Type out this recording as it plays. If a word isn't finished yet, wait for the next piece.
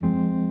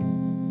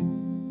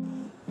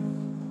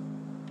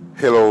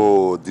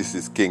Hello, this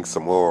is King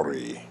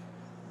Samori.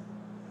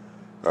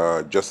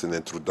 Just an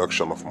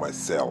introduction of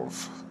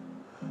myself.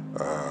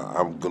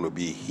 I'm going to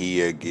be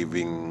here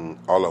giving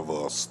all of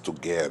us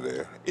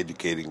together,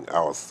 educating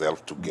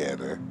ourselves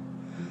together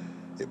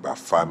about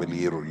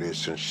family,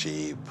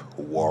 relationship,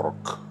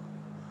 work,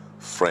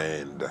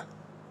 friend,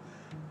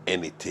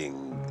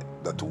 anything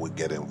that we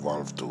get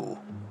involved to.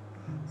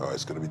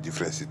 It's going to be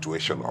different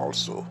situation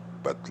also.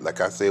 But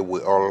like I say,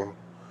 we're all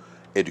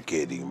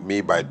educating. Me,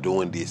 by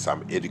doing this,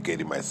 I'm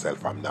educating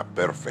myself. I'm not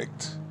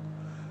perfect.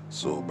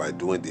 So by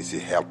doing this,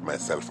 it helped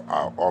myself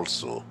out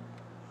also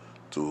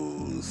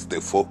to stay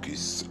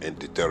focused and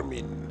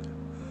determined.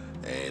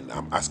 And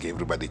I'm asking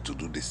everybody to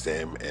do the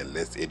same and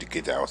let's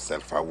educate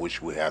ourselves. I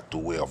wish we had two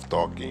way of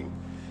talking.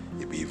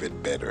 It'd be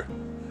even better.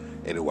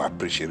 Anyway, I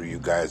appreciate you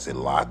guys a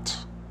lot.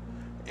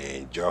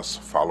 And just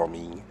follow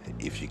me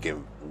if you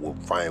can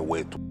find a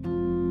way to